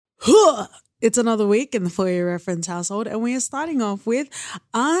It's another week in the For Your Reference household, and we are starting off with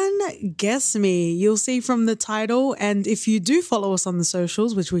Unguess Me. You'll see from the title, and if you do follow us on the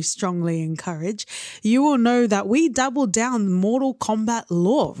socials, which we strongly encourage, you will know that we double down Mortal Kombat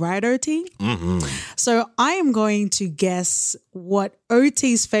lore, right, OT? Mm-hmm. So I am going to guess what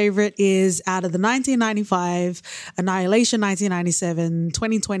OT's favorite is out of the 1995, Annihilation 1997,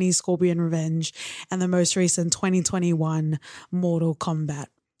 2020 Scorpion Revenge, and the most recent 2021 Mortal Kombat.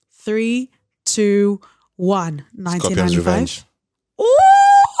 3, 2, 1. 1995.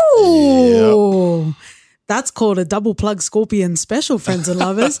 Ooh! Yep. That's called a double plug Scorpion special, friends and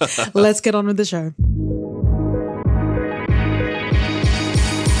lovers. Let's get on with the show.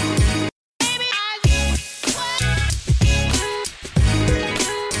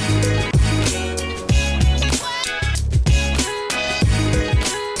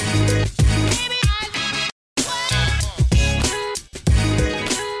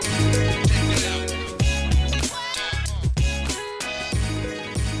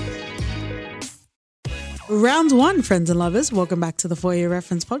 Round one, friends and lovers. Welcome back to the For Your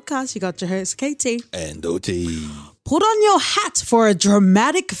Reference podcast. You got your host, Katie. And OT. Put on your hat for a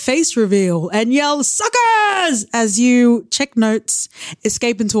dramatic face reveal and yell, "Suckers!" as you check notes,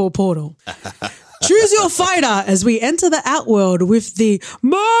 escape into a portal. Choose your fighter as we enter the Outworld with the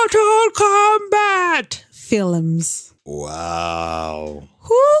Mortal Kombat films. Wow.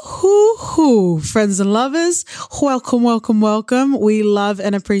 Friends and lovers, welcome. We love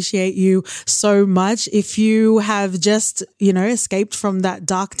and appreciate you so much. If you have just, escaped from that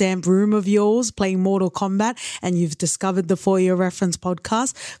dark, damp room of yours playing Mortal Kombat and you've discovered the For Your Reference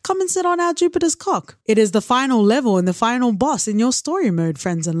podcast, come and sit on our Jupiter's cock. It is the final level and the final boss in your story mode,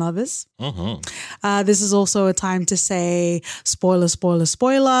 friends and lovers. Mm-hmm. This is also a time to say spoiler,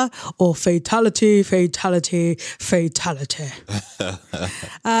 or fatality.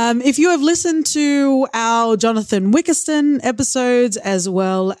 If you have listened to our Jonathan Wickerston episodes, as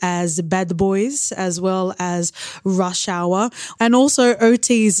well as Bad Boys, as well as Rush Hour, and also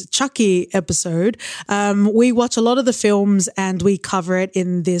OT's Chucky episode, we watch a lot of the films and we cover it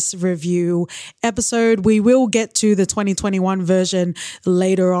in this review episode. We will get to the 2021 version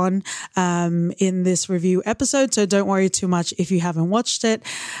later on in this review episode, so don't worry too much if you haven't watched it.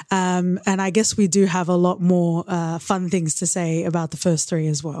 And I guess we do have a lot more fun things to say about the first three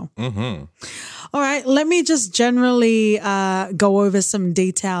as well. Mm-hmm. All right, let me just generally go over some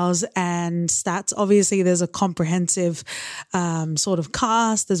details and stats. Obviously, there's a comprehensive sort of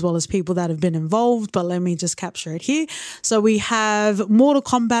cast as well as people that have been involved, but let me just capture it here. So we have Mortal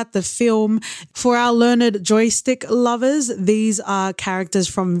Kombat, the film. For our learned joystick lovers, these are characters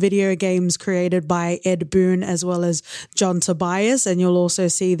from video games created by Ed Boon as well as John Tobias, and you'll also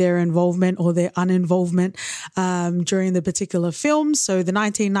see their involvement or their uninvolvement during the particular films. So the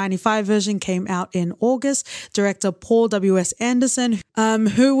 1995 version came out in August. Director Paul W.S. Anderson,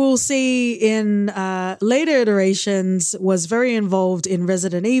 who we'll see in later iterations, was very involved in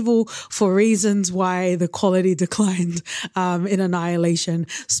Resident Evil for reasons why the quality declined in Annihilation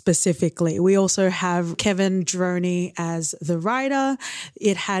specifically. We also have Kevin Droney as the writer.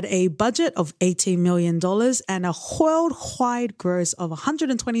 It had a budget of $18 million and a worldwide gross of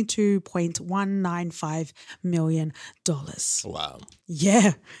 $122.195 million. Wow.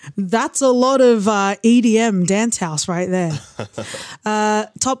 Yeah, that's a lot of EDM dance house right there.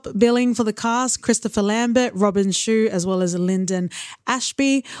 Top billing for the cast, Christopher Lambert, Robin Shou, as well as Lyndon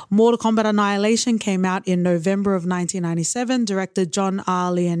Ashby. Mortal Kombat Annihilation came out in November of 1997. Director John R.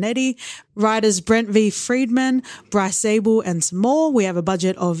 Leonetti. Writers Brent V. Friedman, Bryce Zabel, and some more. We have a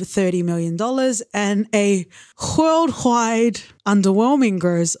budget of $30 million and a worldwide underwhelming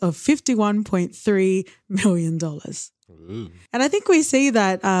gross of $51.3 million. Ooh. And I think we see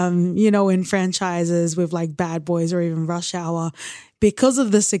that, in franchises with like Bad Boys or even Rush Hour, because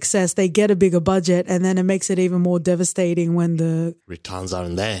of the success, they get a bigger budget, and then it makes it even more devastating when the returns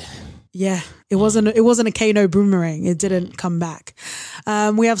aren't there. Yeah, it wasn't a Kano boomerang. It didn't come back.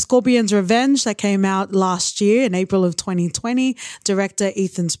 We have Scorpion's Revenge that came out last year in April of 2020. Director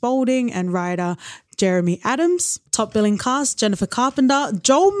Ethan Spalding and writer Jeremy Adams. Top billing cast, Jennifer Carpenter,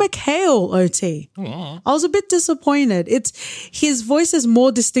 Joel McHale, OT. Aww. I was a bit disappointed. His voice is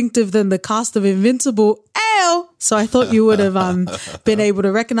more distinctive than the cast of Invincible. So I thought you would have been able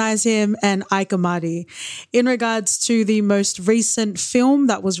to recognize him, and Ike Amadi. In regards to the most recent film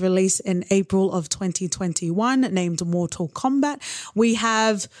that was released in April of 2021, named Mortal Kombat, we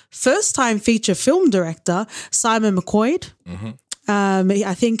have first-time feature film director Simon McQuoid. Mm-hmm.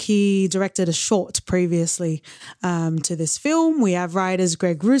 I think he directed a short previously to this film. We have writers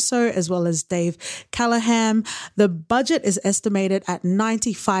Greg Russo as well as Dave Callaham. The budget is estimated at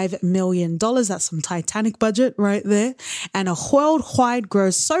 $95 million. That's some Titanic budget right there. And a worldwide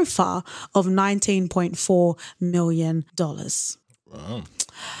gross so far of $19.4 million. Wow.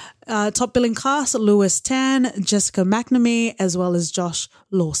 Top billing cast, Lewis Tan, Jessica McNamee, as well as Josh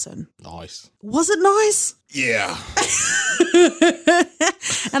Lawson. Nice. Was it nice? Yeah.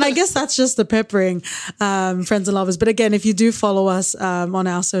 And I guess that's just the peppering, friends and lovers. But again, if you do follow us on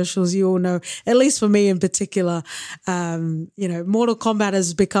our socials, you all know, at least for me in particular, Mortal Kombat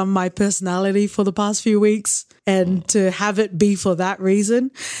has become my personality for the past few weeks. And to have it be for that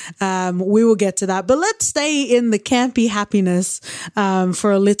reason, we will get to that. But let's stay in the campy happiness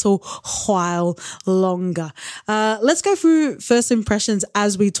for a little while longer. Let's go through first impressions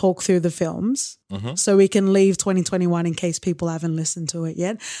as we talk through the films. So we can leave 2021 in case people haven't listened to it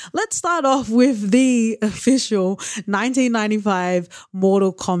yet. Let's start off with the official 1995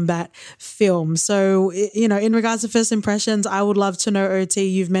 Mortal Kombat film. So, in regards to first impressions, I would love to know, OT,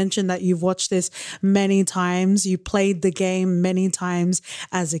 you've mentioned that you've watched this many times. You played the game many times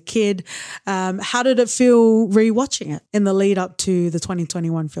as a kid. How did it feel rewatching it in the lead up to the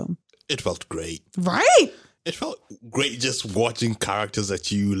 2021 film? It felt great. Right? It felt great just watching characters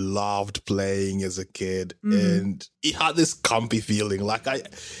that you loved playing as a kid. And it had this campy feeling.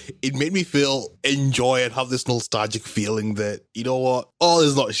 It made me enjoy and have this nostalgic feeling that, you know what, all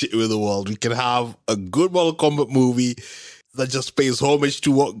is not shit with the world. We can have a good Mortal Kombat movie that just pays homage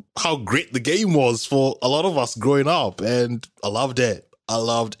to how great the game was for a lot of us growing up. And I loved it. I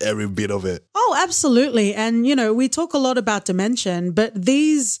loved every bit of it. Oh, absolutely. And, we talk a lot about dimension, but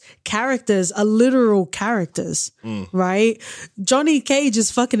these characters are literal characters, right? Johnny Cage is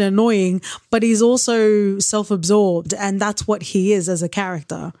fucking annoying, but he's also self-absorbed, and that's what he is as a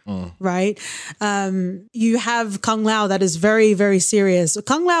character, right? You have Kung Lao that is very, very serious.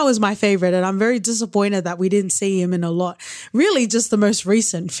 Kung Lao is my favorite, and I'm very disappointed that we didn't see him in a lot. Really just the most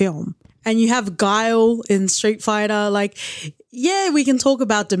recent film. And you have Guile in Street Fighter. Yeah, we can talk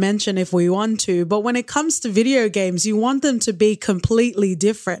about dimension if we want to, but when it comes to video games, you want them to be completely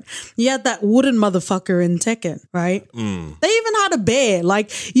different. You had that wooden motherfucker in Tekken, right? They even had a bear.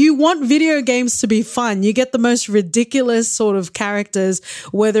 You want video games to be fun. You get the most ridiculous sort of characters,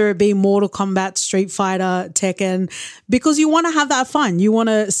 whether it be Mortal Kombat, Street Fighter, Tekken, because you want to have that fun. You want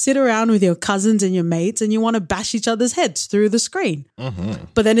to sit around with your cousins and your mates and you want to bash each other's heads through the screen.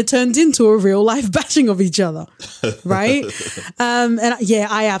 But then it turns into a real life bashing of each other, right?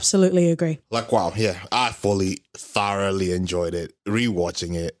 I absolutely agree. Wow, yeah, I thoroughly enjoyed it.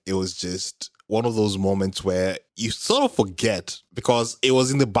 Rewatching it, it was just one of those moments where you sort of forget because it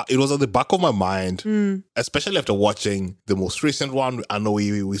was at the back of my mind, especially after watching the most recent one. I know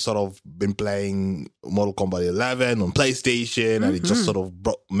we sort of been playing Mortal Kombat 11 on PlayStation and it just sort of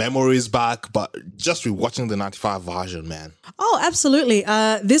brought memories back, but just rewatching the 95 version, man. Oh, absolutely.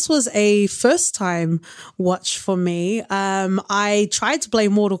 This was a first time watch for me. I tried to play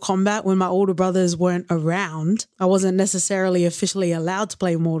Mortal Kombat when my older brothers weren't around. I wasn't necessarily officially allowed to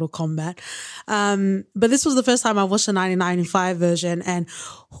play Mortal Kombat. But this was the first time I watched the 1995 version and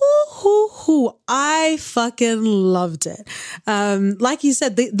I fucking loved it. Like you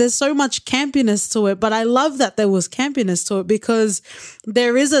said, there's so much campiness to it, but I love that there was campiness to it because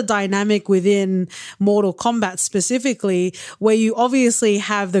there is a dynamic within Mortal Kombat specifically where you obviously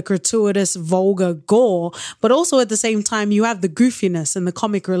have the gratuitous, vulgar gore, but also at the same time you have the goofiness and the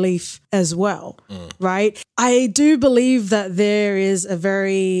comic relief as well, right? I do believe that there is a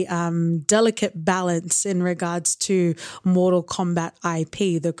very delicate balance in regards to Mortal Kombat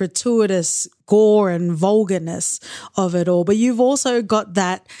IP, the gratuitous gore and vulgarness of it all. But you've also got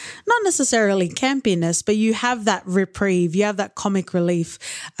that, not necessarily campiness, but you have that reprieve, you have that comic relief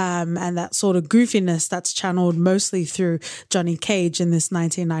and that sort of goofiness that's channeled mostly through Johnny Cage in this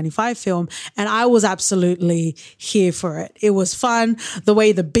 1995 film. And I was absolutely here for it. It was fun. The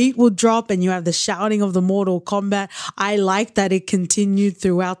way the beat would drop and you have the shouting of the Mortal Kombat. I like that it continued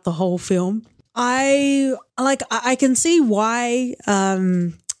throughout the whole film. I can see why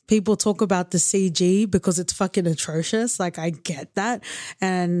people talk about the CG because it's fucking atrocious. I get that.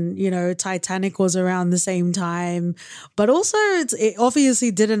 And, Titanic was around the same time, but also it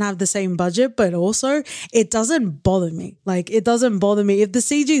obviously didn't have the same budget, but also it doesn't bother me. It doesn't bother me. If the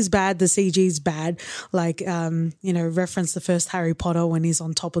CG is bad, the CG is bad. Reference the first Harry Potter when he's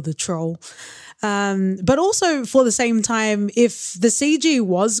on top of the troll. But also for the same time, if the CG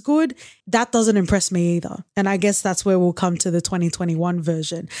was good, that doesn't impress me either. And I guess that's where we'll come to the 2021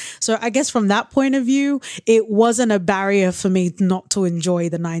 version. So I guess from that point of view, it wasn't a barrier for me not to enjoy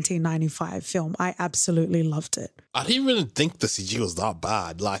the 1995 film. I absolutely loved it. I didn't even think the CG was that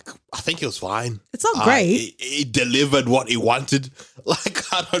bad. Like, I think it was fine. It's not great. It delivered what it wanted. Like,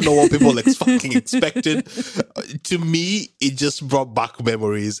 I don't know what people fucking expected. To me, it just brought back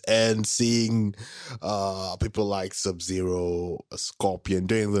memories, and seeing people like Sub-Zero, Scorpion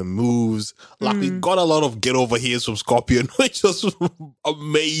doing the moves. Like, we got a lot of get over heres from Scorpion, which was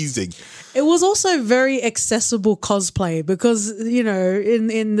amazing. It was also very accessible cosplay because, you know,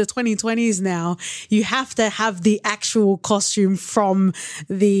 in the 2020s now, you have to have the actual costume from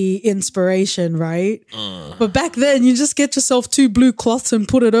the inspiration, right? But back then, you just get yourself 2 blue cloths and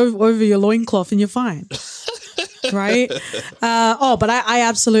put it over your loincloth and you're fine. Right? But I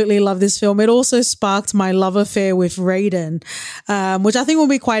absolutely love this film. It also sparked my love affair with Raiden, which I think will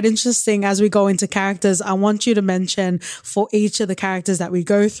be quite interesting as we go into characters. I want you to mention for each of the characters that we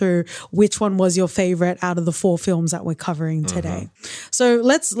go through, which one was your favorite out of the 4 films that we're covering today. So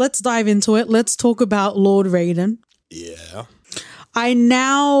let's dive into it. Let's talk about Lord Raiden. Yeah. I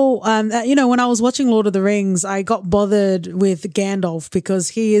now, when I was watching Lord of the Rings, I got bothered with Gandalf because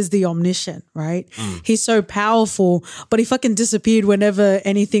he is the omniscient, right? He's so powerful, but he fucking disappeared whenever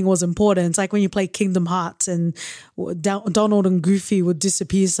anything was important. It's like when you play Kingdom Hearts and Donald and Goofy would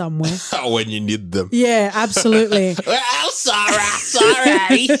disappear somewhere. When you need them. Yeah, absolutely. Well,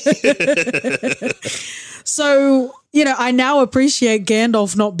 sorry. So, you know, I now appreciate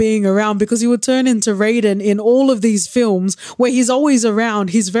Gandalf not being around because he would turn into Raiden in all of these films where he's always around.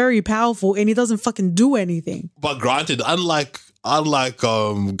 He's very powerful and he doesn't fucking do anything. But granted, unlike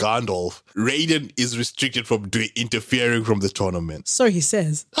Gandalf, Raiden is restricted from interfering from the tournament. So he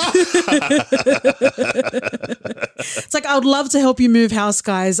says. It's like, I would love to help you move house,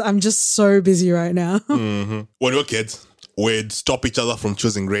 guys. I'm just so busy right now. When we were kids, we'd stop each other from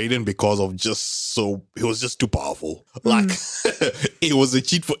choosing Raiden because of he was just too powerful. Like, it was a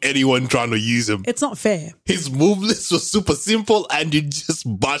cheat for anyone trying to use him. It's not fair. His move list was super simple and you just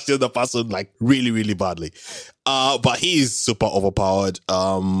bash the other person like really, really badly. But he is super overpowered.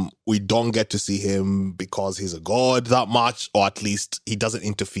 We don't get to see him because he's a god that much, or at least he doesn't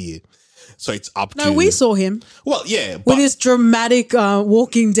interfere. So it's up to... No, we saw him. Well, yeah. With his dramatic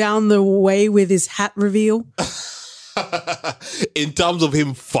walking down the way with his hat reveal. In terms of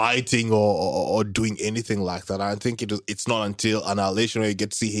him fighting or doing anything like that, I think it's not until Annihilation where you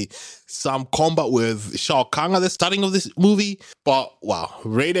get to see some combat with Shao Kahn at the starting of this movie. But wow,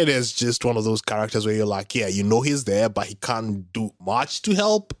 Raiden is just one of those characters where you're like, yeah, you know he's there, but he can't do much to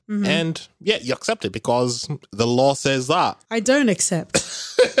help. And yeah, you accept it because the law says that. I don't accept.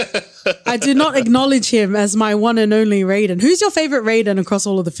 I do not acknowledge him as my one and only Raiden. Who's your favorite Raiden across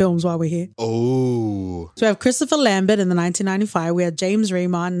all of the films while we're here? Oh. So we have Christopher Lambert in the 1995. We have James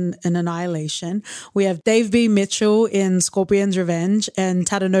Remar in Annihilation. We have Dave B. Mitchell in Scorpion's Revenge and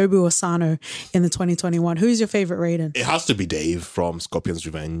Tadanobu Asano in the 2021. Who's your favorite Raiden? It has to be Dave from Scorpion's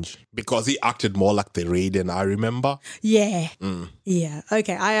Revenge because he acted more like the Raiden I remember. Yeah. Yeah.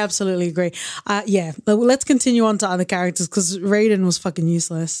 Okay. I absolutely agree. Yeah. Let's continue on to other characters because Raiden was fucking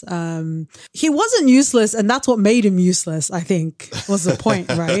useless. He wasn't useless, and that's what made him useless, I think, was the point,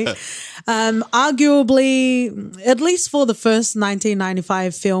 right? Arguably, at least for the first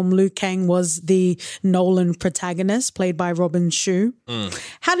 1995 film, Liu Kang was the Nolan protagonist, played by Robin Shou.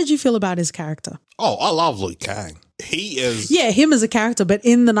 How did you feel about his character? Oh, I love Liu Kang. He is... Yeah, him as a character, but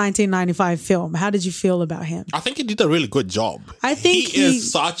in the 1995 film, how did you feel about him? I think he did a really good job. I think he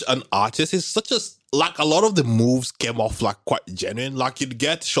is such an artist. He's such a... Like, a lot of the moves came off, like, quite genuine. Like, you'd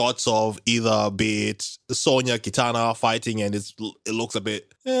get shots of either, be it Sonya, Kitana fighting, and it looks a bit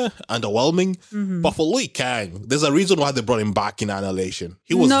underwhelming. But for Liu Kang, there's a reason why they brought him back in Annihilation.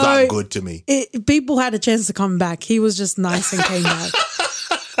 He was that good to me. People had a chance to come back. He was just nice and came back.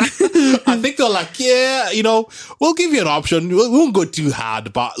 I think they're like, yeah, you know, we'll give you an option. We won't go too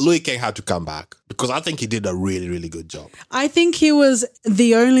hard, but Liu Kang had to come back because I think he did a really, really good job. I think he was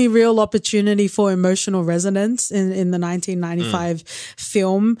the only real opportunity for emotional resonance in the 1995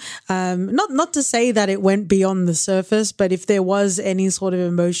 film. Not to say that it went beyond the surface, but if there was any sort of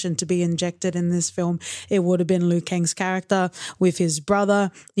emotion to be injected in this film, it would have been Liu Kang's character with his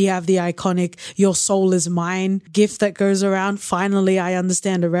brother. You have the iconic "Your soul is mine" gif that goes around. Finally, I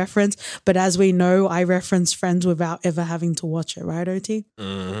understand a reference, but as we know, I reference Friends without ever having to watch it, right, OT?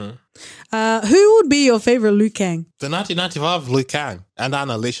 Who would be your favorite Liu Kang? The 1995 Liu Kang and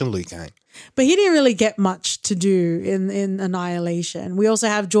Annihilation Liu Kang. But he didn't really get much to do in Annihilation. We also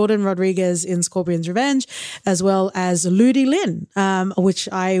have Jordan Rodriguez in Scorpion's Revenge, as well as Ludi Lin, which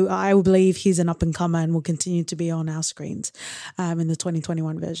I believe he's an up-and-comer and will continue to be on our screens in the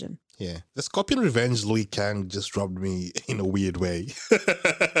 2021 version. Yeah. The Scorpion Revenge Liu Kang just rubbed me in a weird way.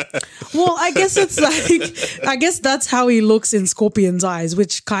 Well, I guess it's like, I guess that's how he looks in Scorpion's eyes,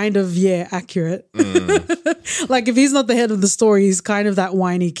 which kind of, accurate. Like if he's not the head of the story, he's kind of that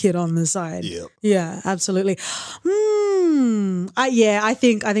whiny kid on the side. Yeah. Yeah, absolutely. I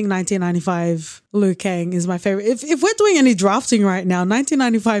think 1995 Liu Kang is my favorite. If we're doing any drafting right now,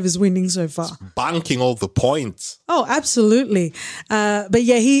 1995 is winning so far. Banking all the points. Oh, absolutely. But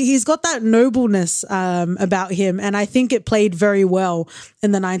yeah, he's got that nobleness about him. And I think it played very well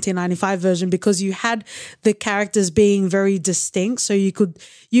in the 1995 version because you had the characters being very distinct. So you could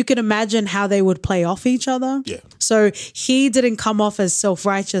imagine how they would play off each other. Yeah. So he didn't come off as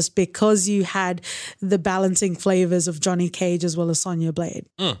self-righteous because you had the balancing flavors of Johnny Cage as well as Sonya Blade.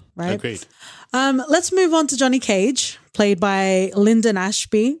 Right? Agreed. Let's move on to Johnny Cage, played by Lyndon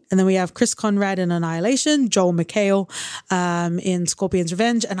Ashby. And then we have Chris Conrad in Annihilation, Joel McHale in Scorpion's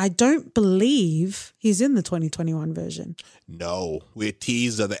Revenge. And I don't believe he's in the 2021 version. No, we're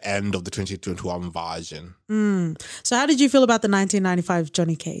teased at the end of the 2021 version. So how did you feel about the 1995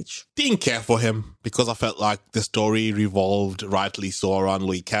 Johnny Cage? Didn't care for him because I felt like the story revolved rightly so around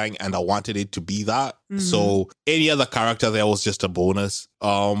Liu Kang and I wanted it to be that. So any other character there was just a bonus.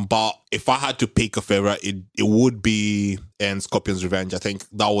 But if I had to pick a favorite, it would be in Scorpion's Revenge. I think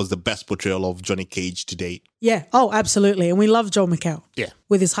that was the best portrayal of Johnny Cage to date. Yeah. Oh, absolutely. And we love Joel McHale. Yeah.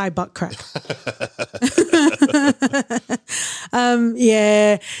 With his high butt crack.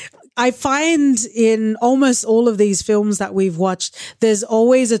 Yeah. I find in almost all of these films that we've watched, there's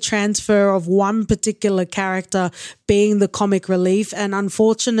always a transfer of one particular character being the comic relief. And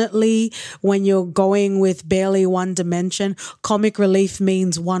unfortunately, when you're going with barely one dimension, comic relief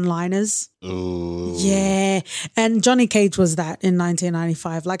means one-liners. Ooh. Yeah. And Johnny Cage was that in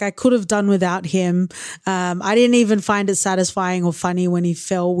 1995. Like I could have done without him. I didn't even find it satisfying or funny when he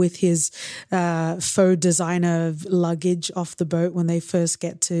fell with his faux designer luggage off the boat when they first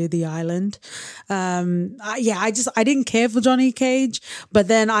get to the island. I didn't care for Johnny Cage, but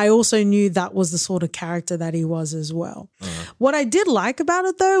then I also knew that was the sort of character that he was as well. What I did like about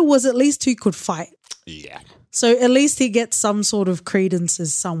it though was at least he could fight. Yeah. So at least he gets some sort of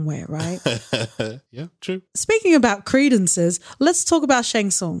credences somewhere, right? Yeah, true. Speaking about credences, let's talk about Shang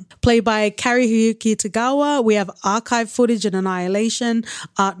Tsung. Played by Karihiyuki Tagawa, we have archive footage in Annihilation,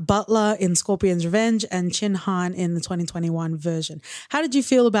 Art Butler in Scorpion's Revenge, and Chin Han in the 2021 version. How did you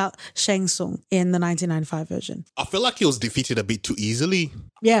feel about Shang Tsung in the 1995 version? I feel like he was defeated a bit too easily.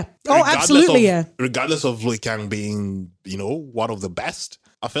 Yeah. Oh, absolutely, yeah. Regardless of Liu Kang being, one of the best,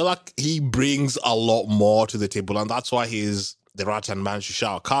 I feel like he brings a lot more to the table, and that's why he's the right-hand man to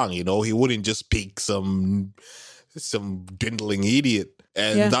Shao Kahn. He wouldn't just pick some dwindling idiot.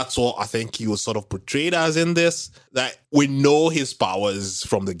 And that's what I think he was sort of portrayed as in this, that we know his powers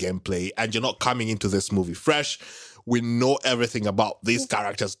from the gameplay, and you're not coming into this movie fresh. We know everything about these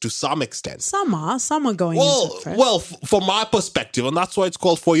characters to some extent. Some are going into it fresh. Well, from my perspective, and that's why it's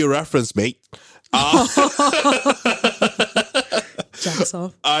called For Your Reference, mate. Jacks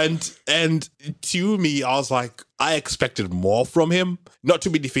off. And to me, I was like, I expected more from him. Not to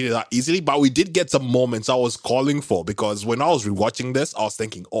be defeated that easily, but we did get some moments I was calling for, because when I was rewatching this, I was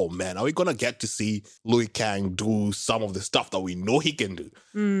thinking, oh man, are we going to get to see Liu Kang do some of the stuff that we know he can do?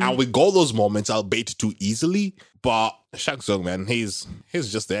 And we got those moments, albeit too easily, but Shang Tsung, man, he's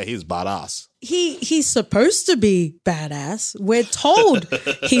just there. He's badass. He's supposed to be badass. We're told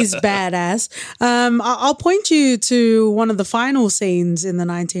he's badass. I'll point you to one of the final scenes in the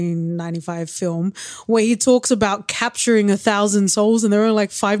 1995 film where he talks about capturing 1,000 souls, and there were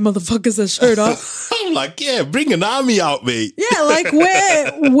like 5 motherfuckers that showed up. I'm like, yeah, bring an army out, mate. Yeah, like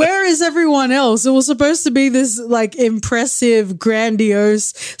where is everyone else? It was supposed to be this like impressive, grandiose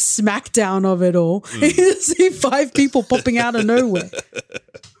smackdown of it all. You see 5 people popping out of nowhere.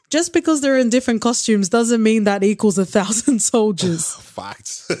 Just because they're in different costumes doesn't mean that equals 1,000 soldiers.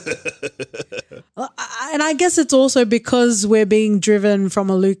 Facts. And I guess it's also because we're being driven from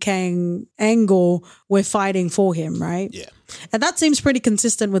a Liu Kang angle, we're fighting for him, right? Yeah. And that seems pretty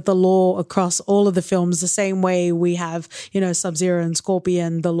consistent with the lore across all of the films, the same way we have, Sub-Zero and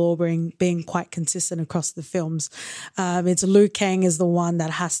Scorpion, the lore being quite consistent across the films. It's Liu Kang is the one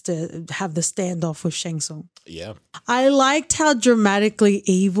that has to have the standoff with Shang Tsung. Yeah. I liked how dramatically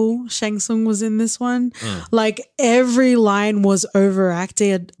evil Shang Tsung was in this one. Like every line was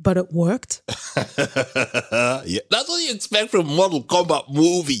overacted, but it worked. Yeah. That's what you expect from a Mortal Kombat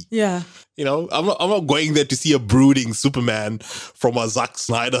movie. Yeah. You know, I'm not going there to see a brooding Superman from a Zack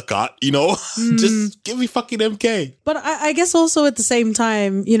Snyder cut, you know? Just give me fucking MK. But I guess also at the same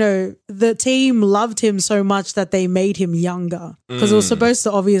time, you know, the team loved him so much that they made him younger because it was supposed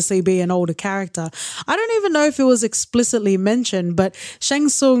to obviously be an older character. I don't even know if it was explicitly mentioned, but Shang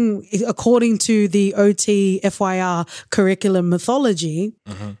Tsung, according to the OT FYR curriculum mythology,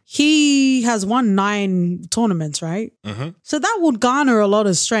 he has won 9 tournaments, right? So that would garner a lot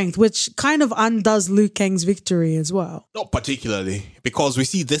of strength, which kind of undoes Liu Kang's victory as well. Not particularly, because we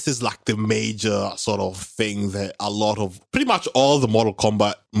see this is like the major sort of thing that a lot of, pretty much all the Mortal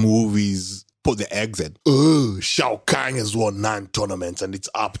Kombat movies put their eggs in. Oh, Shao Kahn has won 9 tournaments and it's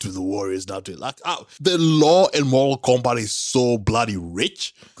up to the Warriors now to the lore in Mortal Kombat is so bloody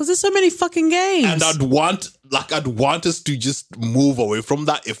rich. Because there's so many fucking games. And I'd want us to just move away from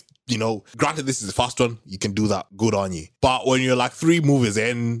that. If, you know, granted this is the first one, you can do that, good on you. But when you're like 3 movies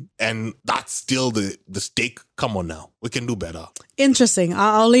in and that's still the stake, come on now. We can do better. Interesting.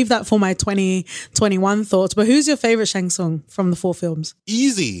 I'll leave that for my 2021 thoughts. But who's your favorite Shang Tsung from the 4 films?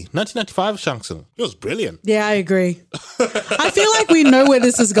 Easy. 1995 Shang Tsung. It was brilliant. Yeah, I agree. I feel like we know where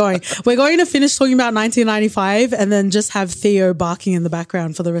this is going. We're going to finish talking about 1995 and then just have Theo barking in the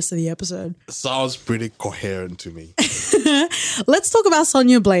background for the rest of the episode. Sounds pretty coherent to me. Let's talk about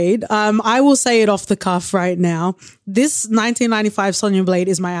Sonya Blade. I will say it off the cuff right now. This 1995 Sonya Blade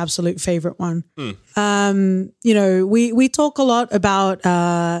is my absolute favorite one. You know, we talk a lot about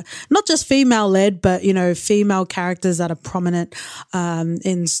not just female-led, but, you know, female characters that are prominent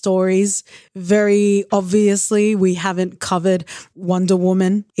in stories. Very obviously, we haven't covered Wonder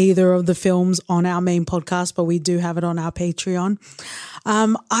Woman, either of the films, on our main podcast, but we do have it on our Patreon.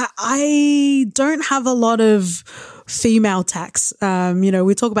 I don't have a lot of female tax. You know,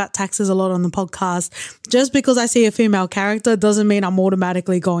 we talk about taxes a lot on the podcast. Just because I see a female character doesn't mean I'm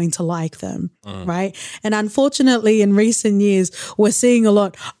automatically going to like them, right? And unfortunately, in recent years, we're seeing a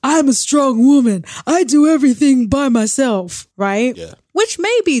lot, I'm a strong woman, I do everything by myself, right? Yeah. Which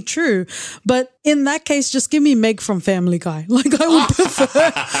may be true, but in that case, just give me Meg from Family Guy. Like, I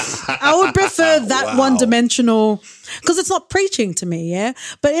would prefer that one-dimensional, because it's not preaching to me, yeah?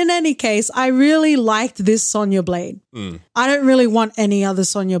 But in any case, I really liked this Sonya Blade. I don't really want any other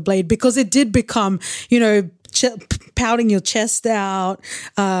Sonya Blade because it did become, you know, pouting your chest out,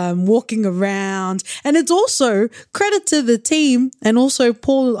 walking around. And it's also credit to the team and also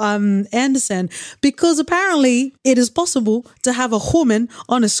Paul Anderson, because apparently it is possible to have a woman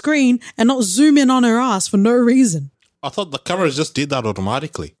on a screen and not zoom in on her ass for no reason. I thought the cameras just did that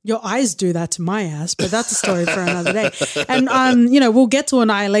automatically. Your eyes do that to my ass, but that's a story for another day. And, you know, we'll get to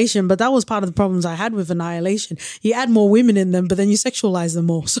Annihilation, but that was part of the problems I had with Annihilation. You add more women in them, but then you sexualize them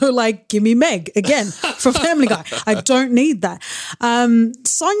more. So, like, give me Meg, again, from Family Guy. I don't need that.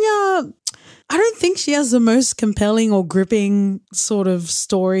 Sonya, I don't think she has the most compelling or gripping sort of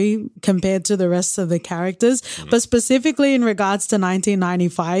story compared to the rest of the characters. But specifically in regards to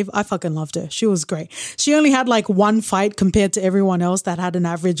 1995, I fucking loved her. She was great. She only had like 1 fight compared to everyone else that had an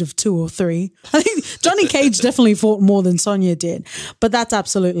average of 2 or 3. I think Johnny Cage definitely fought more than Sonya did, but that's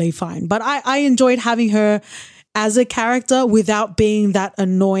absolutely fine. But I enjoyed having her as a character without being that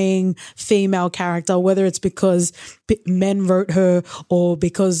annoying female character, whether it's because men wrote her or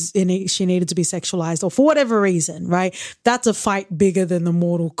because she needed to be sexualized or for whatever reason, right? That's a fight bigger than the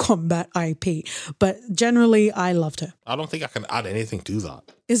Mortal Kombat IP. But generally, I loved her. I don't think I can add anything to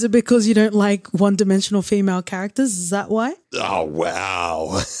that. Is it because you don't like one-dimensional female characters? Is that why? Oh,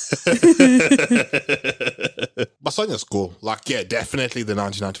 wow. But Sonya's cool. Like, yeah, definitely the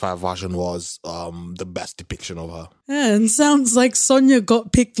 1995 version was the best depiction of her. Yeah, and sounds like Sonya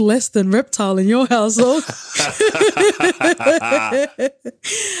got picked less than Reptile in your household.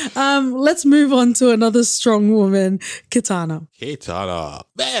 Let's move on to another strong woman, Kitana. Kitana.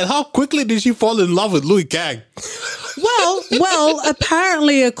 Man, how quickly did she fall in love with Liu Kang? Well,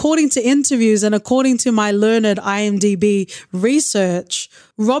 apparently, according to interviews and according to my learned IMDb research,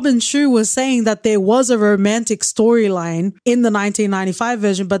 Robin Shu was saying that there was a romantic storyline in the 1995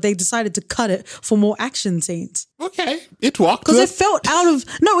 version, but they decided to cut it for more action scenes. Okay, it worked. Because it felt out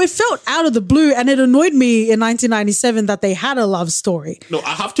of the blue, and it annoyed me in 1997 that they had a love story. No,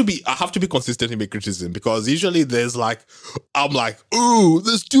 I have to be consistent in my criticism, because usually I'm like, ooh,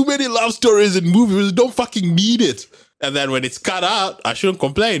 there's too many love stories in movies. Don't fucking need it. And then when it's cut out, I shouldn't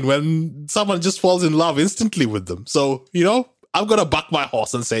complain when someone just falls in love instantly with them. So, you know, I'm going to back my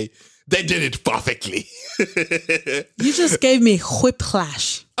horse and say they did it perfectly. You just gave me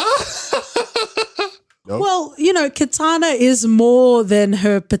whiplash. No? Well, Katana is more than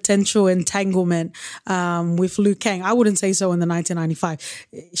her potential entanglement with Liu Kang. I wouldn't say so in the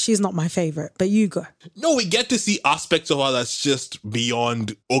 1995. She's not my favorite, but you go. No, we get to see aspects of her that's just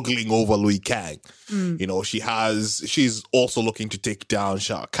beyond ogling over Liu Kang. She's also looking to take down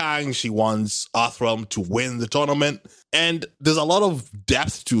Shao Kahn. She wants Earthrealm to win the tournament. And there's a lot of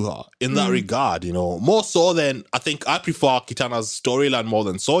depth to her in that regard, more so than I think I prefer Kitana's storyline more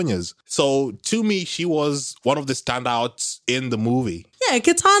than Sonya's. So to me, she was one of the standouts in the movie. Yeah,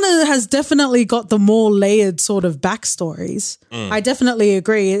 Katana has definitely got the more layered sort of backstories. I definitely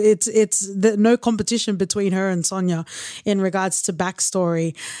agree. It's no competition between her and Sonya in regards to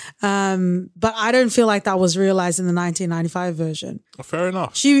backstory. But I don't feel like that was realized in the 1995 version. Fair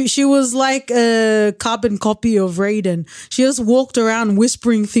enough. She was like a carbon copy of Raiden. She just walked around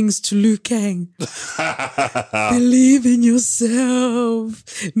whispering things to Liu Kang. Believe in yourself.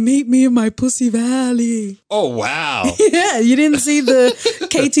 Meet me in my pussy valley. Oh, wow. Yeah, you didn't see the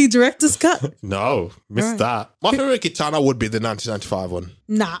KT director's cut? No, missed that. My favorite Kitana would be the 1995 one.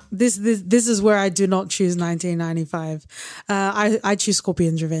 Nah, this is where I do not choose 1995. I choose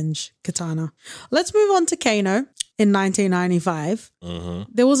Scorpion's Revenge, Katana. Let's move on to Kano in 1995.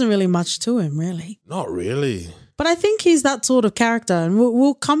 There wasn't really much to him, really. Not really. But I think he's that sort of character, and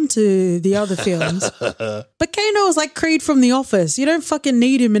we'll come to the other films. But Kano is like Creed from The Office. You don't fucking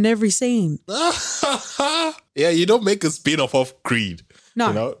need him in every scene. Yeah, you don't make a spin-off of Creed.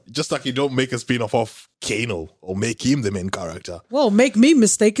 No. Just like you don't make a spin-off of Kano or make him the main character. Well, make me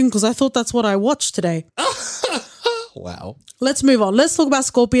mistaken because I thought that's what I watched today. Wow. Let's move on. Let's talk about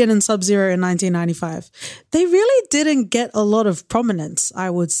Scorpion and Sub-Zero in 1995. They really didn't get a lot of prominence, I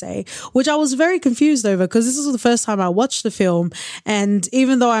would say, which I was very confused over because this was the first time I watched the film. And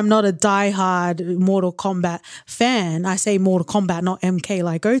even though I'm not a diehard Mortal Kombat fan, I say Mortal Kombat, not MK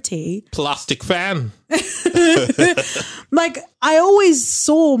like OT. Plastic fan. Like, I always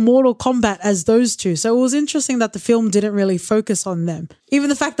saw Mortal Kombat as those two. So it was interesting that the film didn't really focus on them. Even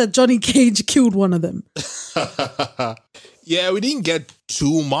the fact that Johnny Cage killed one of them. Yeah, we didn't get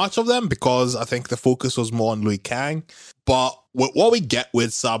too much of them because I think the focus was more on Liu Kang. But what we get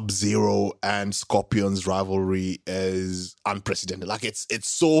with Sub-Zero and Scorpion's rivalry is unprecedented. Like, it's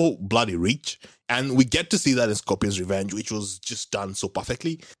so bloody rich. And we get to see that in Scorpion's Revenge, which was just done so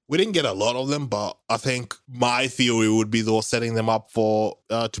perfectly. We didn't get a lot of them, but I think my theory would be those setting them up for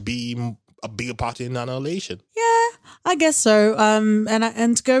to be a bigger part in Annihilation. Yeah, I guess so.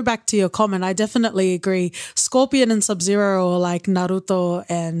 And to go back to your comment, I definitely agree. Scorpion and Sub-Zero are like Naruto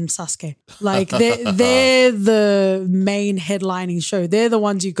and Sasuke. Like they're the main headlining show. They're the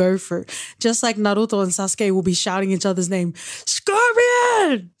ones you go through. Just like Naruto and Sasuke will be shouting each other's name.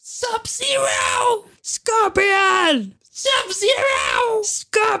 Scorpion! Sub-Zero! Scorpion! Sub-Zero!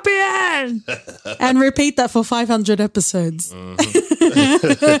 Scorpion! And repeat that for 500 episodes.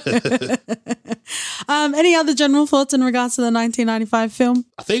 Any other general thoughts in regards to the 1995 film?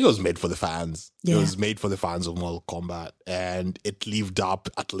 I think it was made for the fans. Yeah. It was made for the fans of Mortal Kombat, and it lived up,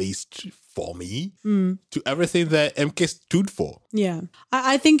 at least for me, to everything that MK stood for. Yeah.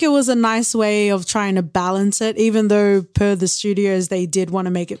 I think it was a nice way of trying to balance it, even though per the studios, they did want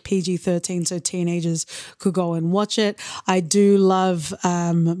to make it PG-13 so teenagers could go and watch it. I do love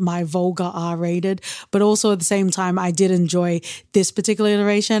my vulgar R-rated, but also at the same time, I did enjoy this particular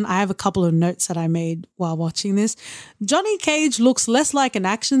iteration. I have a couple of notes that I made while watching this. Johnny Cage looks less like an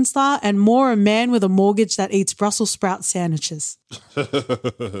action star and more a man with a mortgage that eats Brussels sprout sandwiches.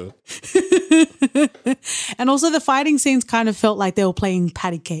 And also the fighting scenes kind of felt like they were playing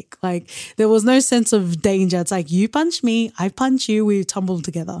patty cake. Like there was no sense of danger. It's like you punch me, I punch you, we tumble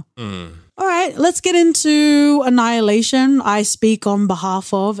together. All right, let's get into Annihilation. I speak on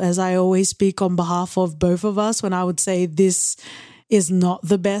behalf of, as I always speak on behalf of both of us when I would say this is not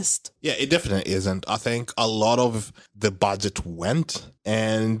the best. Yeah, it definitely isn't. I think a lot of the budget went,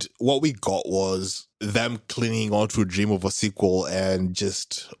 and what we got was them clinging on to a dream of a sequel, and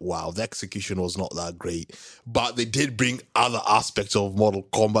just, wow, the execution was not that great. But they did bring other aspects of Mortal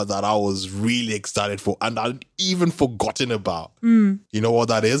Kombat that I was really excited for, and I'd even forgotten about. You know what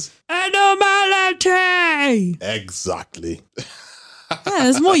that is? Animality! Exactly. Yeah,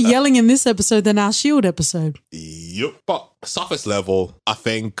 there's more yelling in this episode than our S.H.I.E.L.D. episode. Yep. But surface level, I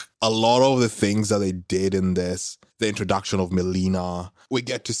think a lot of the things that they did in this, the introduction of Mileena, we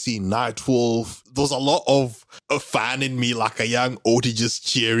get to see Nightwolf. There's a lot of a fan in me, like a young Oti, just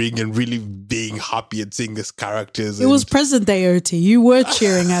cheering and really being happy at seeing these characters. It was present day OT. You were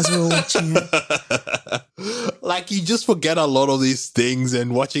cheering as we were watching it. Like like you just forget a lot of these things,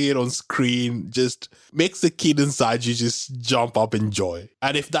 and watching it on screen just makes the kid inside you just jump up in joy.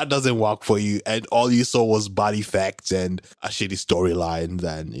 And if that doesn't work for you and all you saw was body facts and a shitty storyline,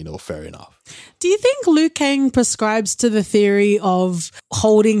 then, fair enough. Do you think Liu Kang prescribes to the theory of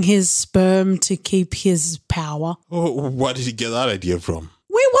holding his sperm to keep his power? Where did he get that idea from?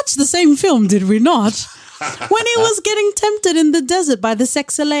 We watched the same film, did we not? When he was getting tempted in the desert by the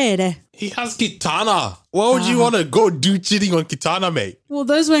sexy lady. He has Kitana. Why would you want to go do cheating on Kitana, mate? Well,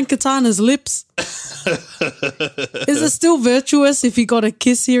 those weren't Kitana's lips. Is it still virtuous if he got a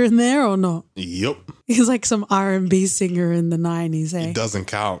kiss here and there or not? Yep. He's like some R&B singer in the 90s, eh? It doesn't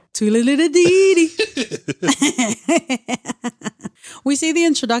count. Toodle-dee-dee-dee. We see the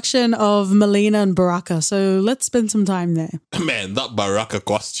introduction of Melina and Baraka, so let's spend some time there. Man, that Baraka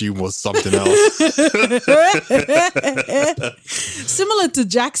costume was something else. Similar to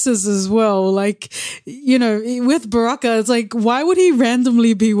Jax's as well. Like, with Baraka, it's like, why would he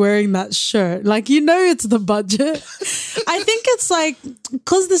randomly be wearing that shirt? Like, it's the budget. I think it's like,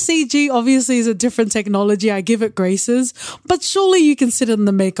 because the CG obviously is a different technology, I give it graces, but surely you can sit in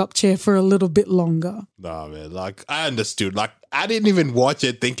the makeup chair for a little bit longer. Nah, man, like, I understood. Like, I didn't even watch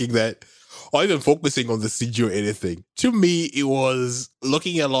it thinking that, or even focusing on the CG or anything. To me, it was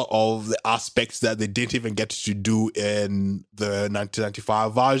looking at a lot of the aspects that they didn't even get to do in the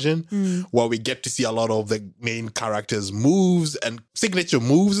 1995 version, where we get to see a lot of the main characters' moves and signature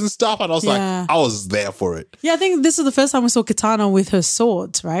moves and stuff. And I was like, I was there for it. Yeah, I think this is the first time we saw Kitana with her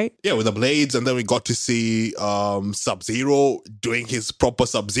swords, right? Yeah, with the blades. And then we got to see Sub-Zero doing his proper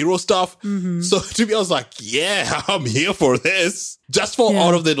Sub-Zero stuff. So to me, I was like, yeah, I'm here for this. Just for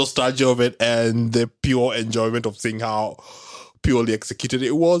all of the nostalgia of it and the pure enjoyment of seeing how purely executed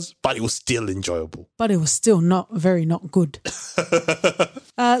it was, but it was still enjoyable. But it was still not good.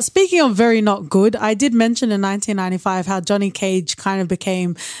 Speaking of very not good, I did mention in 1995 how Johnny Cage kind of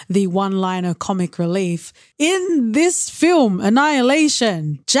became the one-liner comic relief. In this film,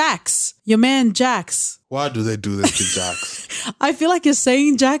 Annihilation, Jax, your man Jax. Why do they do this to Jax? I feel like you're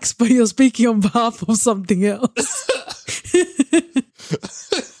saying Jax, but you're speaking on behalf of something else.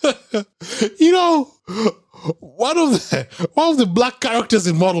 One of the black characters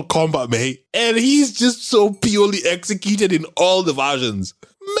in Mortal Kombat, mate, and he's just so purely executed in all the versions.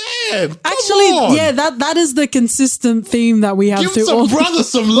 Man, actually, on. Yeah, that is the consistent theme that we have. Give some brothers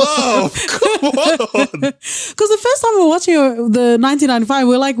some love. Come on. Because the first time we were watching the 1995, we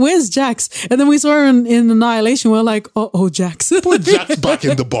we're like, "Where's Jax?" And then we saw her in Annihilation. We're like, "Oh, Jax." Put Jax back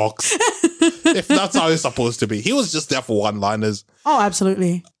in the box. If that's how it's supposed to be, he was just there for one-liners. Oh,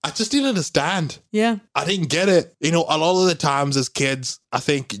 absolutely. I just didn't understand. Yeah, I didn't get it. A lot of the times as kids, I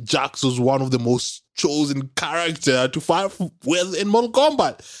think Jax was one of the most chosen character to fight with in Mortal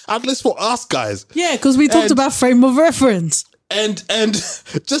Kombat, at least for us guys. Yeah, because we talked about frame of reference. And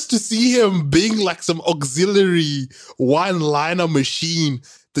just to see him being like some auxiliary one-liner machine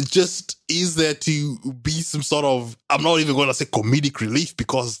that just is there to be some sort of, I'm not even going to say comedic relief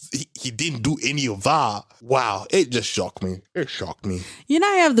because he didn't do any of that. Wow, it just shocked me. It shocked me. You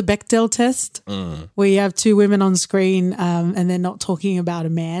have the Bechdel test where you have two women on screen and they're not talking about a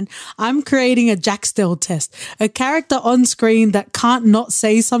man. I'm creating a Jaxdel test, a character on screen that can't not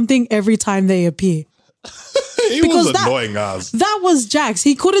say something every time they appear. He was annoying us. That was Jax.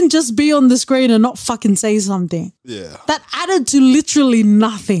 He couldn't just be on the screen and not fucking say something. Yeah. That added to literally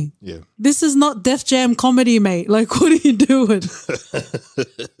nothing. Yeah. This is not Def Jam comedy, mate. Like, what are you doing?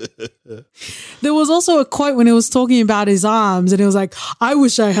 There was also a quote when he was talking about his arms and he was like, I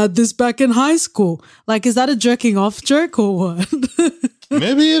wish I had this back in high school. Like, is that a jerking off joke or what?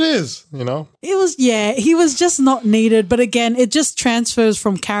 Maybe it is, It was, he was just not needed. But again, it just transfers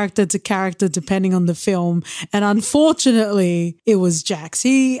from character to character depending on the film. And unfortunately, it was Jax.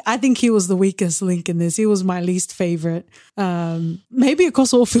 I think he was the weakest link in this. He was my least favorite. Maybe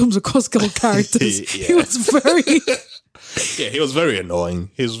across all films, across all characters. He was very... Yeah, he was very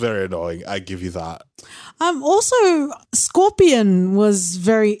annoying. He was very annoying. I give you that. Also, Scorpion was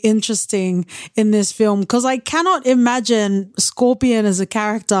very interesting in this film because I cannot imagine Scorpion as a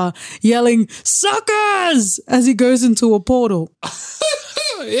character yelling "suckers" as he goes into a portal.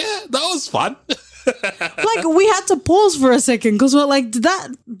 Yeah, that was fun. Like, we had to pause for a second because we're like, did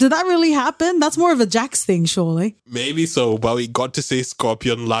that really happen? That's more of a Jax thing, surely. Maybe so, but we got to see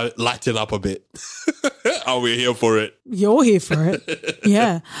Scorpion lighten up a bit. And we're here for it. You're here for it.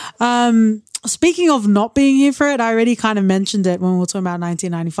 Yeah. Speaking of not being here for it, I already kind of mentioned it when we were talking about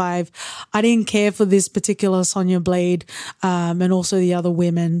 1995. I didn't care for this particular Sonya Blade and also the other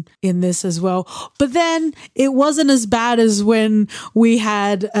women in this as well. But then it wasn't as bad as when we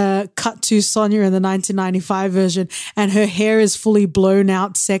had cut to Sonya in the 1995 version and her hair is fully blown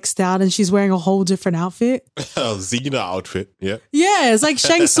out, sexed out, and she's wearing a whole different outfit. Xena outfit, yeah. Yeah, it's like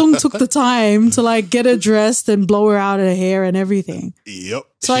Shang Tsung took the time to like get her dressed and blow her out her hair and everything. Yep.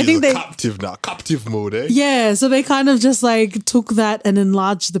 So She's I think captive mode, eh? Yeah, so they kind of just like took that and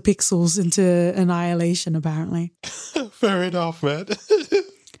enlarged the pixels into Annihilation, apparently. Fair enough, man.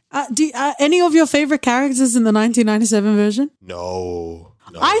 Any of your favorite characters in the 1997 version? No.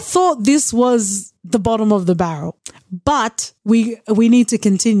 I thought this was the bottom of the barrel, but we need to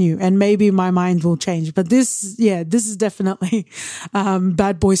continue and maybe my mind will change. But this is definitely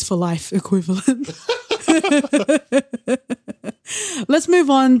Bad Boys for Life equivalent. Let's move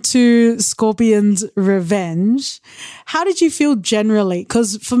on to Scorpion's Revenge. How did you feel generally?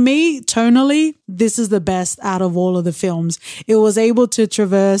 Because for me, tonally, this is the best out of all of the films. It was able to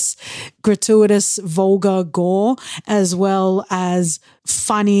traverse gratuitous, vulgar gore as well as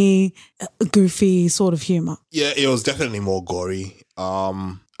funny, goofy sort of humor. Yeah, it was definitely more gory.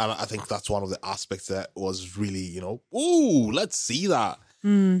 And I think that's one of the aspects that was really, ooh, let's see that.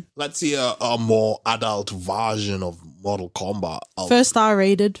 Let's see a more adult version of Mortal Kombat. First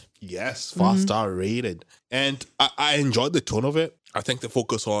R-rated. Yes, fast R-rated. And I enjoyed the tone of it. I think the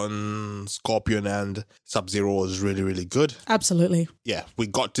focus on Scorpion and Sub-Zero was really, really good. Absolutely. Yeah, we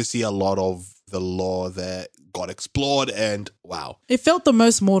got to see a lot of the lore that got explored and wow. It felt the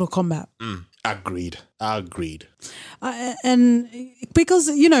most Mortal Kombat. Agreed. And because,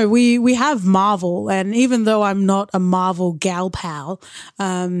 we have Marvel, and even though I'm not a Marvel gal pal,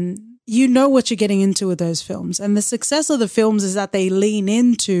 you know what you're getting into with those films. And the success of the films is that they lean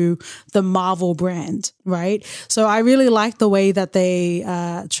into the Marvel brand, right? So I really like the way that they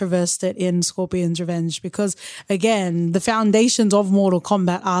traversed it in Scorpion's Revenge because, again, the foundations of Mortal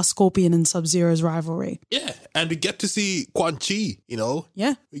Kombat are Scorpion and Sub-Zero's rivalry. Yeah, and we get to see Quan Chi,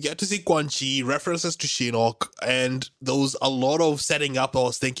 Yeah. We get to see Quan Chi, references to Shinnok, and there was a lot of setting up. I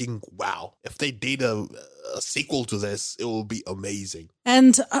was thinking, wow, if they did a sequel to this, it will be amazing.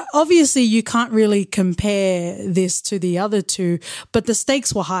 And obviously you can't really compare this to the other two, but the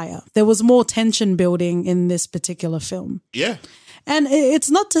stakes were higher. There was more tension building in this particular film. Yeah. And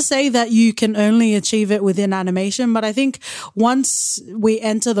it's not to say that you can only achieve it within animation, but I think once we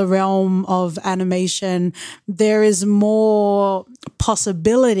enter the realm of animation, there is more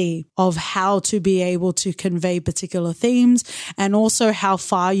possibility of how to be able to convey particular themes and also how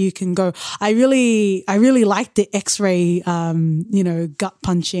far you can go. I really like the X-ray, gut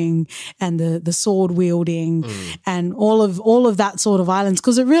punching and the sword wielding and all of that sort of violence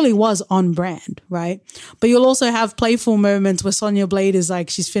because it really was on brand, right? But you'll also have playful moments where Sonya Blade is like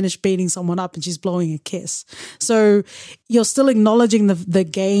she's finished beating someone up and she's blowing a kiss. So you're still acknowledging the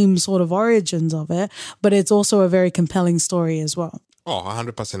game sort of origins of it, but it's also a very compelling story as well. Oh,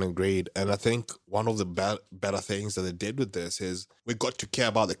 100% agreed. And I think one of the better things that they did with this is we got to care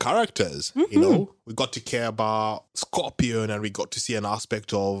about the characters, We got to care about Scorpion and we got to see an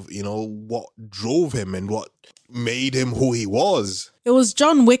aspect of, what drove him and what made him who he was. It was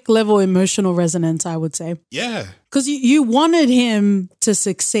John Wick level emotional resonance, I would say. Yeah. Because you wanted him to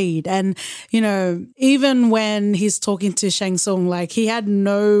succeed. And, even when he's talking to Shang Tsung, like he had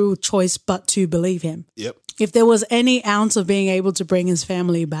no choice but to believe him. Yep. If there was any ounce of being able to bring his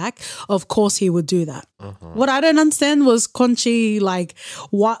family back, of course he would do that. What I don't understand was Quan Chi, like,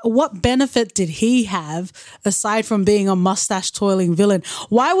 what benefit did he have aside from being a mustache-toiling villain?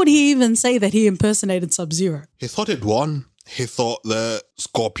 Why would he even say that he impersonated Sub-Zero? He thought it won. He thought the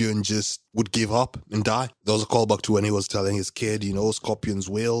Scorpion just would give up and die. There was a callback to when he was telling his kid, Scorpion's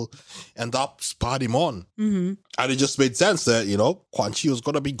will, and that spurred him on. Mm-hmm. And it just made sense that, Quan Chi was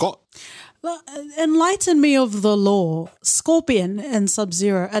going to be got. Well, enlighten me of the lore. Scorpion and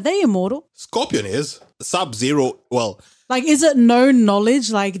Sub-Zero, are they immortal? Scorpion is. Sub-Zero, well... Like, is it known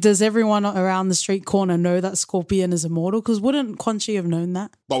knowledge? Like, does everyone around the street corner know that Scorpion is immortal? Because wouldn't Quan Chi have known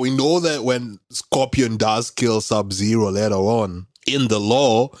that? But we know that when Scorpion does kill Sub-Zero later on, in the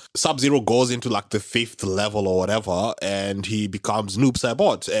lore, Sub-Zero goes into like the 5th level or whatever, and he becomes Noob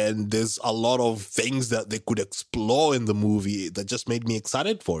Saibot. And there's a lot of things that they could explore in the movie that just made me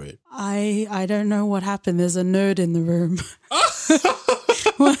excited for it. I don't know what happened. There's a nerd in the room.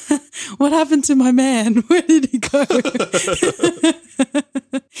 What happened to my man? Where did he go?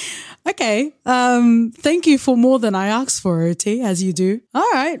 Okay. Thank you for more than I asked for, OT, as you do. All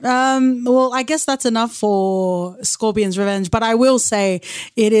right. Well, I guess that's enough for Scorpion's Revenge, but I will say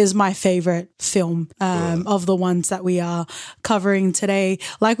it is my favorite film of the ones that we are covering today.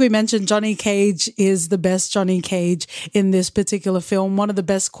 Like we mentioned, Johnny Cage is the best Johnny Cage in this particular film. One of the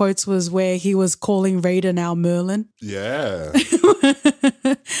best quotes was where he was calling Raiden our Merlin. Yeah.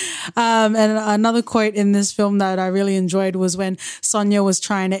 And another quote in this film that I really enjoyed was when Sonya was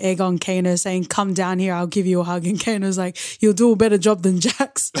trying to egg on Kano, saying, "Come down here, I'll give you a hug." And Kano's like, "You'll do a better job than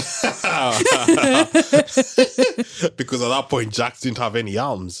Jax." Because at that point, Jax didn't have any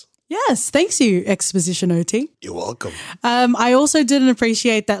arms. Yes, thanks you, Exposition OT. You're welcome. I also didn't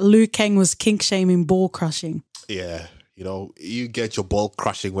appreciate that Liu Kang was kink shaming ball crushing. Yeah. You know, you get your ball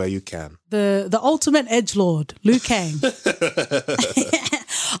crushing where you can. The ultimate edgelord, Liu Kang.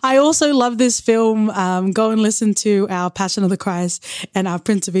 I also love this film. Go and listen to our Passion of the Christ and our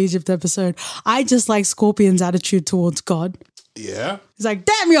Prince of Egypt episode. I just like Scorpion's attitude towards God. Yeah. He's like,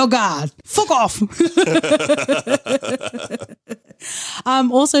 "Damn your God, fuck off."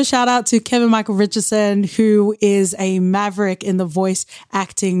 Also, shout out to Kevin Michael Richardson, who is a maverick in the voice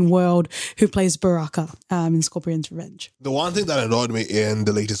acting world, who plays Baraka in Scorpion's Revenge. The one thing that annoyed me in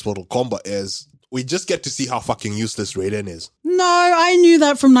the latest Mortal Kombat is we just get to see how fucking useless Raiden is. No, I knew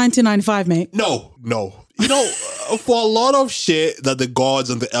that from 1995, mate. No. You know, for a lot of shit that the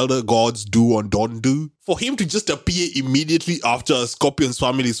gods and the elder gods do or don't do, for him to just appear immediately after Scorpion's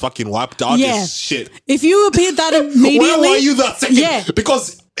family is fucking wiped out is shit. If you appeared that immediately... Where were you that second? Yeah.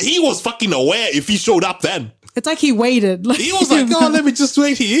 Because he was fucking aware if he showed up then. It's like he waited. He was like, "Oh, let me just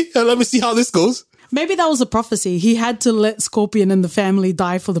wait here and let me see how this goes." Maybe that was a prophecy. He had to let Scorpion and the family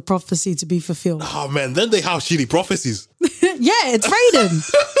die for the prophecy to be fulfilled. Oh man, then they have shitty prophecies. Yeah, it's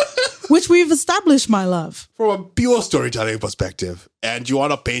Raiden, which we've established, my love. From a pure storytelling perspective, and you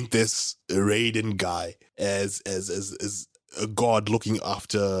want to paint this Raiden guy as a god looking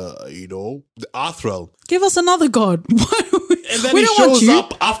after, you know, the Earthrealm. Give us another god. And then he shows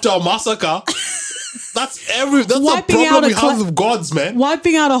up after a massacre. That's the problem we have with gods, man.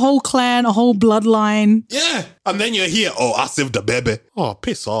 Wiping out a whole clan, a whole bloodline. Yeah. And then you're here, "Oh, I saved the baby." Oh,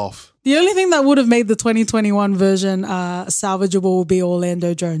 piss off. The only thing that would have made the 2021 version salvageable would be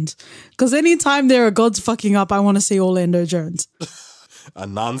Orlando Jones. Because anytime there are gods fucking up, I want to see Orlando Jones.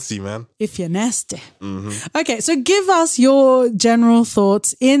 And Nancy, man. If you're nasty. Mm-hmm. Okay, so give us your general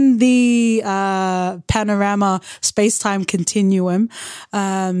thoughts in the panorama space-time continuum.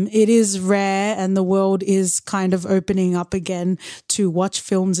 It is rare and the world is kind of opening up again to watch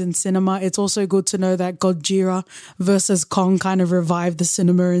films in cinema. It's also good to know that Godzilla versus Kong kind of revived the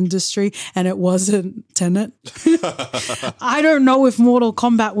cinema industry and it wasn't Tenet. I don't know if Mortal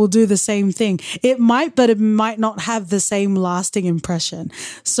Kombat will do the same thing. It might, but it might not have the same lasting impression.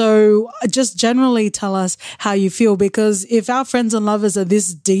 So just generally tell us how you feel, because if our friends and lovers are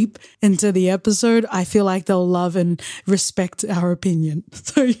this deep into the episode, I feel like they'll love and respect our opinion.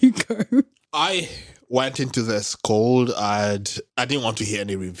 So you go. I went into this cold. I didn't want to hear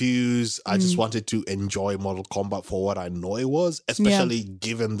any reviews. I just wanted to enjoy Mortal Kombat for what I know it was, especially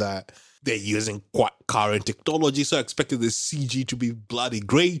given that they're using quite current technology. So I expected the CG to be bloody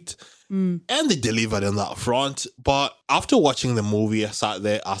great. And they delivered on that front. But after watching the movie, I sat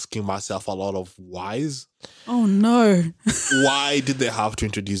there asking myself a lot of whys. Oh, no. Why did they have to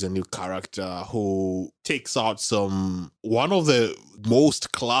introduce a new character who takes out one of the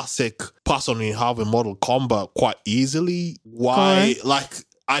most classic person we have in Mortal Kombat quite easily? Why? Like,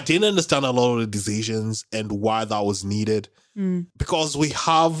 I didn't understand a lot of the decisions and why that was needed. Because we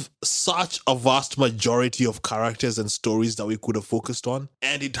have such a vast majority of characters and stories that we could have focused on,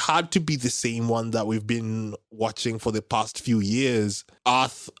 and it had to be the same one that we've been watching for the past few years.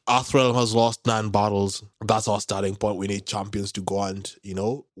 Earthrealm has lost 9 battles. That's our starting point. We need champions to go and, you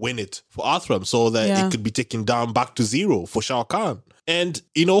know, win it for Earthrealm so that it could be taken down back to 0 for Shao Kahn. And,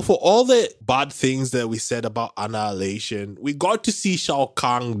 you know, for all the bad things that we said about Annihilation, we got to see Shao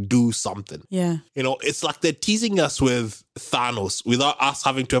Kahn do something. Yeah. You know, it's like they're teasing us with Thanos without us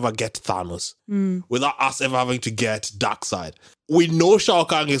having to ever get Thanos. Without us ever having to get Darkseid. We know Shao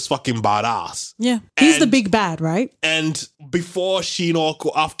Kahn is fucking badass. Yeah. He's the big bad, right? And before Shinnok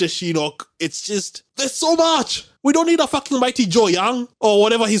or after Shinnok, it's just, there's so much. We don't need a fucking Mighty Joe Young or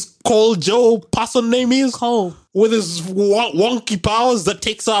whatever his Cole Joe person name is. Cole. With his wonky powers that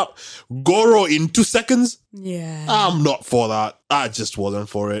takes out Goro in 2 seconds. Yeah. I'm not for that. I just wasn't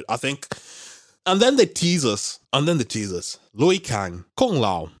for it, I think. And then they tease us And then the teasers. Lui Kang, Kung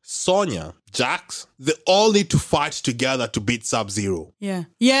Lao, Sonya, Jax, they all need to fight together to beat Sub-Zero. Yeah.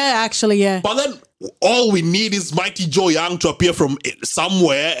 Yeah, actually, yeah. But then all we need is Mighty Joe Young to appear from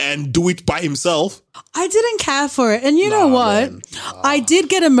somewhere and do it by himself. I didn't care for it. And you know what? I did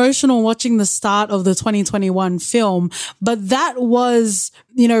get emotional watching the start of the 2021 film, but that was,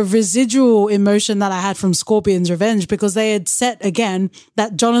 residual emotion that I had from Scorpion's Revenge, because they had set, again,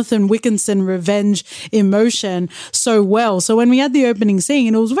 that Jonathan Wilkinson revenge emotion so well. So when we had the opening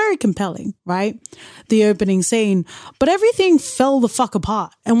scene, it was very compelling, right? The opening scene, but everything fell the fuck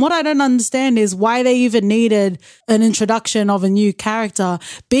apart. And what I don't understand is why they even needed an introduction of a new character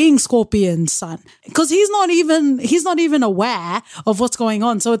being Scorpion's son, because he's not even aware of what's going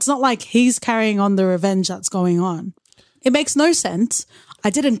on. So it's not like he's carrying on the revenge that's going on. It makes no sense. I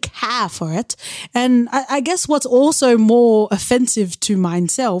didn't care for it. And I guess what's also more offensive to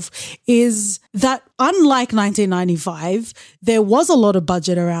myself is that unlike 1995, there was a lot of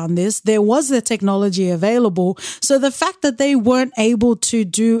budget around this. There was the technology available. So the fact that they weren't able to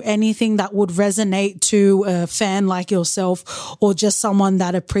do anything that would resonate to a fan like yourself or just someone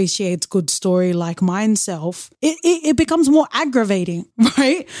that appreciates good story like myself, it becomes more aggravating,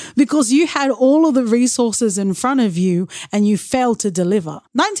 right? Because you had all of the resources in front of you and you failed to deliver.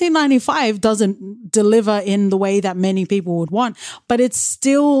 1995 doesn't deliver in the way that many people would want, but it's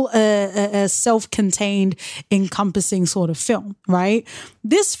still a self-contained, encompassing sort of film, right?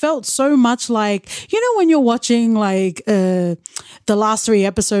 This felt so much like, when you're watching like the last 3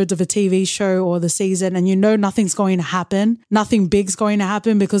 episodes of a TV show or the season and nothing's going to happen, nothing big's going to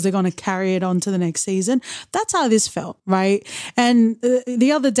happen because they're going to carry it on to the next season. That's how this felt, right? And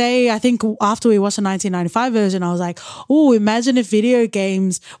the other day, I think after we watched the 1995 version, I was like, oh, imagine if video games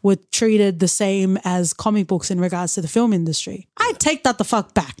were treated the same as comic books in regards to the film industry. I take that the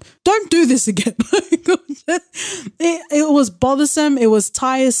fuck back. Don't do this again. It was bothersome. It was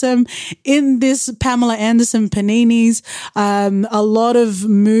tiresome. In this Pamela Anderson Panini's, a lot of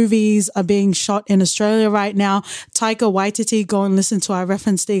movies are being shot in Australia right now. Taika Waititi, go and listen to our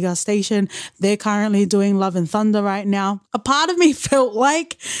Reference Digger station. They're currently doing Love and Thunder right now. A part of me felt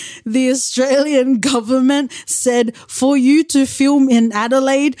like the Australian government said, for you to film in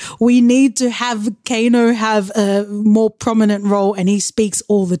Adelaide, we need to have Kano have a more prominent role and he speaks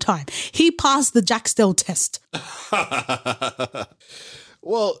all the time. He passed the Jaxtel test.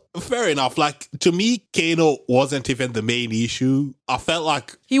 Well, fair enough. Like, to me, Kano wasn't even the main issue. I felt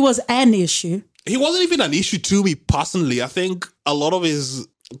like he was an issue. He wasn't even an issue to me personally. I think a lot of his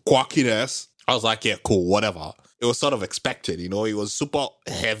quirkiness, I was like, yeah, cool, whatever. It was sort of expected, It was super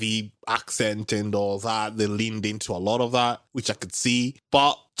heavy accent and all that. They leaned into a lot of that, which I could see.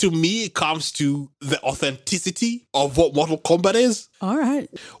 But to me, it comes to the authenticity of what Mortal Kombat is. All right.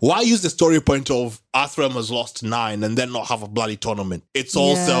 Why use the story point of Earthrealm has lost 9 and then not have a bloody tournament? It's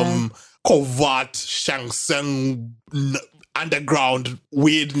all some covert Shang Tsung underground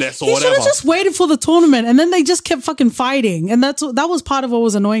weirdness or whatever. He should have just waited for the tournament and then they just kept fucking fighting. And that was part of what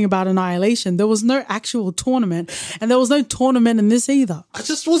was annoying about Annihilation. There was no actual tournament and there was no tournament in this either. I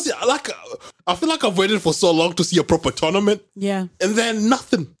just was like, I feel like I've waited for so long to see a proper tournament. Yeah. And then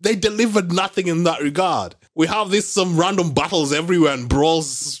nothing. They delivered nothing in that regard. We have some random battles everywhere and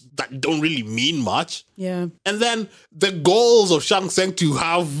brawls that don't really mean much. Yeah. And then the goals of Shang Tsung to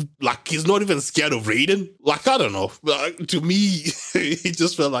have, like, he's not even scared of Raiden. Like, I don't know. To me, it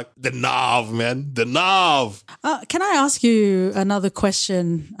just felt like the Nav, man. The Nav. Can I ask you another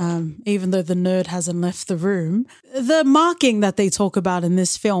question, even though the nerd hasn't left the room? The marking that they talk about in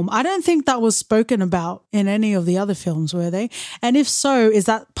this film, I don't think that was spoken about in any of the other films, were they? And if so, is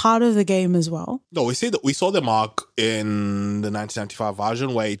that part of the game as well? No, we saw the mark in the 1995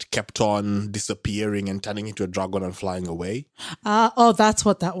 version where it kept on disappearing and turning into a dragon and flying away. That's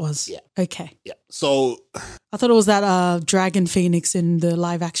what that was. Yeah. Okay. Yeah. So I thought it was that dragon phoenix in the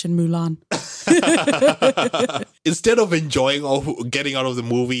live action Mulan. Instead of enjoying or getting out of the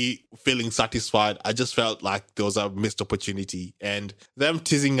movie feeling satisfied, I just felt like there was a missed opportunity. And them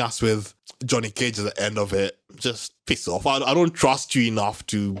teasing us with Johnny Cage at the end of it, just piss off. I don't trust you enough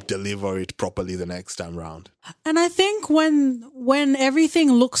to deliver it properly the next time round. And I think when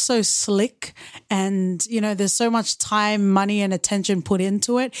everything looks so slick and, there's so much time, money and attention put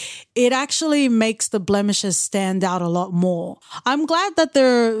into it, it actually makes the blemishes stand out a lot more. I'm glad that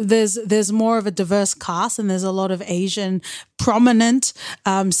there's more of a diverse cast and there's a lot of Asian prominent,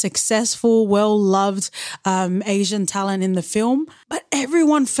 successful, well-loved Asian talent in the film, but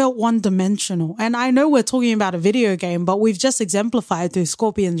everyone felt one-dimensional. And I know we're talking about a video game, but we've just exemplified through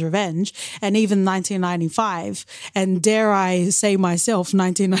Scorpion's Revenge and even 1995, and dare I say myself,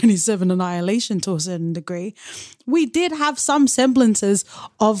 1997 Annihilation to a certain degree. We did have some semblances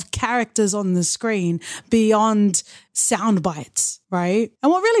of characters on the screen beyond sound bites, right? And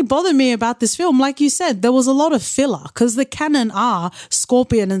what really bothered me about this film, like you said, there was a lot of filler because the canon are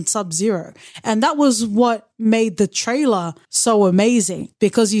Scorpion and Sub-Zero. And that was what made the trailer so amazing,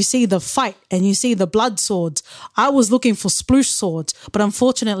 because you see the fight and you see the blood swords. I was looking for sploosh swords, but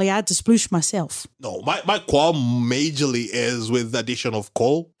unfortunately I had to sploosh myself. No, my qualm majorly is with the addition of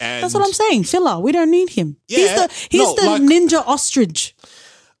Cole. And that's what I'm saying. Filler. We don't need him. Yeah, he's the ninja ostrich.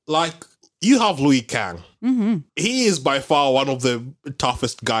 Like, you have Liu Kang. Mm-hmm. He is by far one of the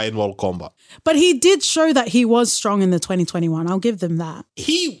toughest guy in Mortal Kombat. But he did show that he was strong in the 2021. I'll give them that.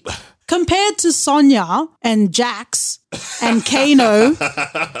 Compared to Sonya and Jax and Kano,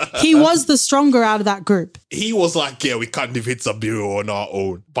 he was the stronger out of that group. He was like, yeah, we can't defeat Sub-Zero on our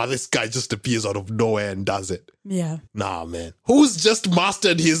own. But this guy just appears out of nowhere and does it. Yeah. Nah, man. Who's just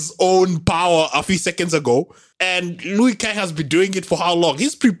mastered his own power a few seconds ago? And Liu Kang has been doing it for how long?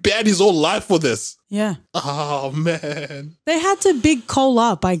 He's prepared his whole life for this. Yeah. Oh, man. They had to big Cole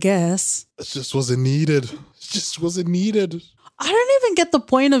up, I guess. It just wasn't needed. I don't even get the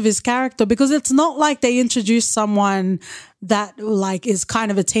point of his character, because it's not like they introduced someone that like is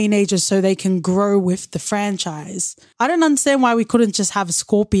kind of a teenager so they can grow with the franchise. I don't understand why we couldn't just have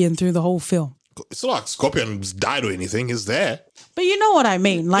Scorpion through the whole film. It's not like Scorpion's died or anything. He's there. But you know what I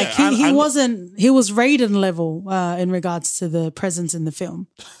mean. Like he was Raiden level in regards to the presence in the film.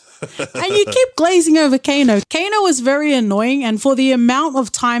 And you keep glazing over Kano. Kano is very annoying, and for the amount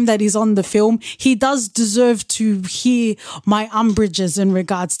of time that he's on the film, he does deserve to hear my umbrages in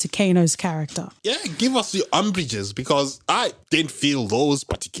regards to Kano's character. Yeah, give us your umbrages, because I didn't feel those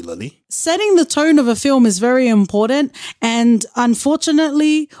particularly. Setting the tone of a film is very important, and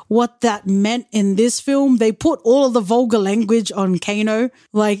unfortunately, what that meant in this film, they put all of the vulgar language on Kano.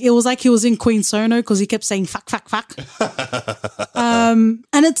 Like, it was like he was in Queen Sono because he kept saying fuck, fuck, fuck.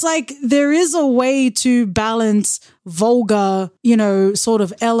 And it's like, there is a way to balance vulgar, sort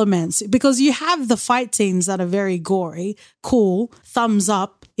of elements, because you have the fight scenes that are very gory, cool, thumbs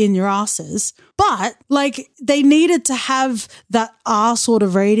up in your asses. But like, they needed to have that R sort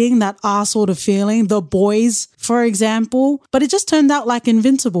of rating, that R sort of feeling, The Boys, for example. But it just turned out like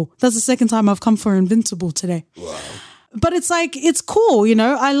Invincible. That's the second time I've come for Invincible today. Wow. But it's like, it's cool,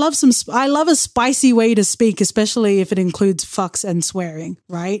 I love a spicy way to speak, especially if it includes fucks and swearing,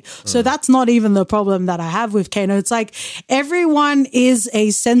 right? So that's not even the problem that I have with Kano. It's like, everyone is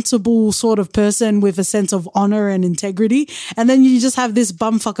a sensible sort of person with a sense of honor and integrity. And then you just have this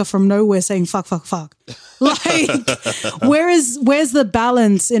bumfucker from nowhere saying fuck, fuck, fuck. Like, where's the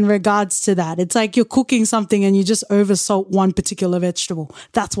balance in regards to that? It's like you're cooking something and you just oversalt one particular vegetable.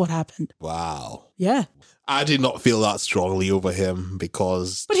 That's what happened. Wow. Yeah. I did not feel that strongly over him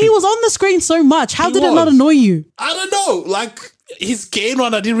because... But he was on the screen so much. How did it not annoy you? I don't know. Like, his Kano,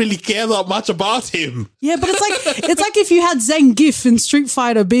 and I didn't really care that much about him. Yeah, but it's like if you had Zangief in Street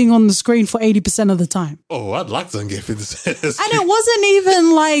Fighter being on the screen for 80% of the time. Oh, I'd like Zangief in this. And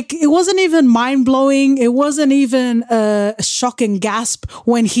it wasn't even mind-blowing. It wasn't even a shock and gasp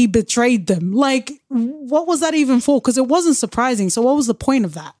when he betrayed them. Like, what was that even for? Because it wasn't surprising. So what was the point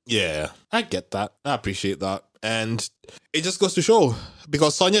of that? Yeah, I get that. I appreciate that. And it just goes to show,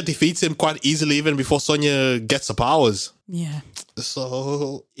 because Sonya defeats him quite easily even before Sonya gets her powers. Yeah.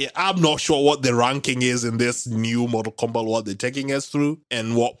 So, yeah, I'm not sure what the ranking is in this new Mortal Kombat, what they're taking us through,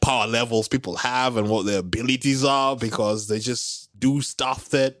 and what power levels people have and what their abilities are, because they just do stuff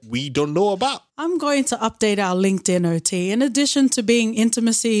that we don't know about. I'm going to update our LinkedIn OT. In addition to being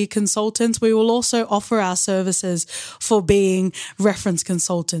intimacy consultants, we will also offer our services for being reference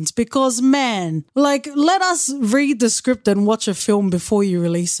consultants, because, man, like, let us read the script and watch a film before you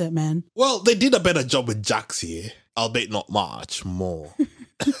release it, man. Well, they did a better job with Jax here, albeit not much more.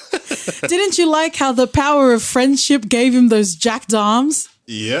 Didn't you like how the power of friendship gave him those jacked arms?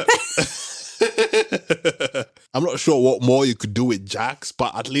 Yep. I'm not sure what more you could do with Jax,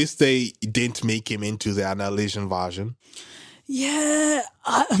 but at least they didn't make him into the Annihilation version. Yeah.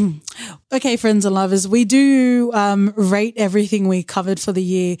 Okay, friends and lovers, we do rate everything we covered for the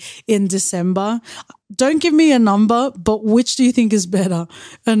year in December. Don't give me a number, but which do you think is better,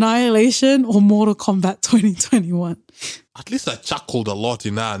 Annihilation or Mortal Kombat 2021? At least I chuckled a lot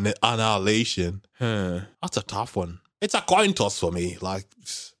in Annihilation. That's a tough one. It's a coin toss for me. Like,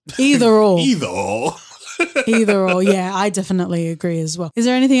 either or. Either or. Either or, yeah, I definitely agree as well. Is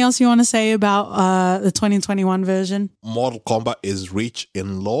there anything else you want to say about the 2021 version? Mortal Kombat is rich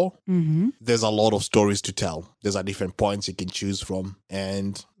in lore. Mm-hmm. There's a lot of stories to tell. There's a different points you can choose from.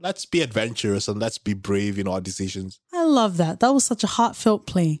 And let's be adventurous and let's be brave in our decisions. I love that. That was such a heartfelt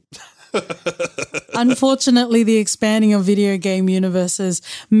plea. Unfortunately, the expanding of video game universes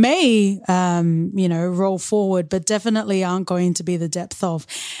may, roll forward, but definitely aren't going to be the depth of.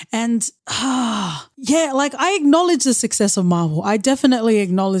 And I acknowledge the success of Marvel. I definitely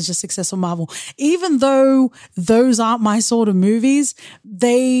acknowledge the success of Marvel, even though those aren't my sort of movies.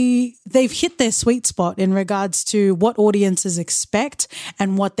 They've hit their sweet spot in regards to what audiences expect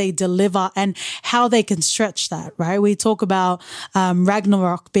and what they deliver and how they can stretch that. Right? We talk about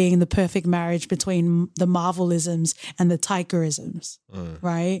Ragnarok being the perfect marriage between the Marvelisms and the Taikerisms,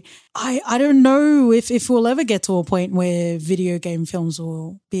 right? I don't know if we'll ever get to a point where video game films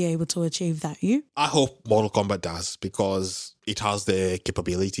will be able to achieve that. You? I hope Mortal Kombat does because it has the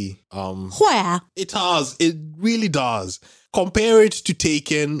capability. Where? It really does. Compare it to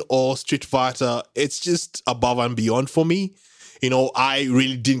Taken or Street Fighter, it's just above and beyond for me. You know, I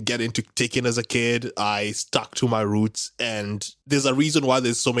really didn't get into Taken as a kid. I stuck to my roots, and there's a reason why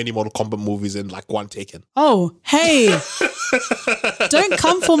there's so many Mortal Kombat movies and like one Taken. Oh, hey. Don't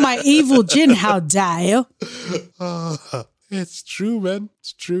come for my evil Jin, how dare you? It's true, man.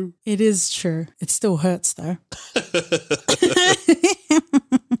 It's true. It is true. It still hurts, though.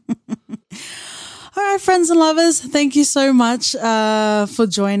 All right, friends and lovers, thank you so much for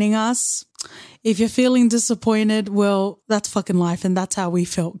joining us. If you're feeling disappointed, well, that's fucking life, and that's how we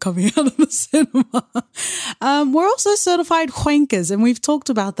felt coming out of the cinema. We're also certified Hwankers, and we've talked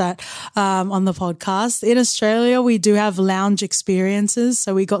about that on the podcast. In Australia, we do have lounge experiences,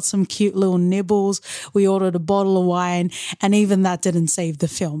 so we got some cute little nibbles. We ordered a bottle of wine, and even that didn't save the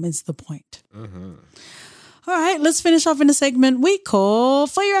film, is the point. Mm-hmm. All right, let's finish off in a segment we call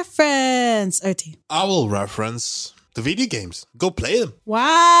For Your Reference. OT. I will reference the video games. Go play them.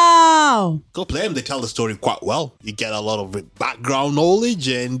 Wow. Go play them. They tell the story quite well. You get a lot of background knowledge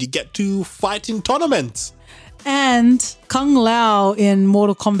and you get to fight in tournaments. And Kung Lao in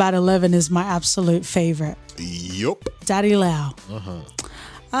Mortal Kombat 11 is my absolute favorite. Yup. Daddy Lao.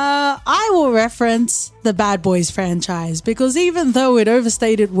 I will reference the Bad Boys franchise because even though it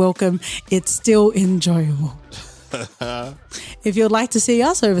overstayed welcome, it's still enjoyable. If you'd like to see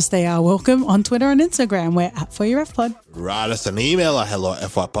us overstay our welcome on Twitter and Instagram, we're at ForYourRefPod. Write us an email at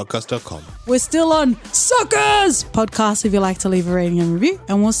hello@fypodcast.com. We're still on Suckers Podcast if you'd like to leave a rating and review.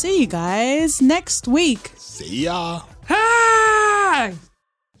 And we'll see you guys next week. See ya. Hey!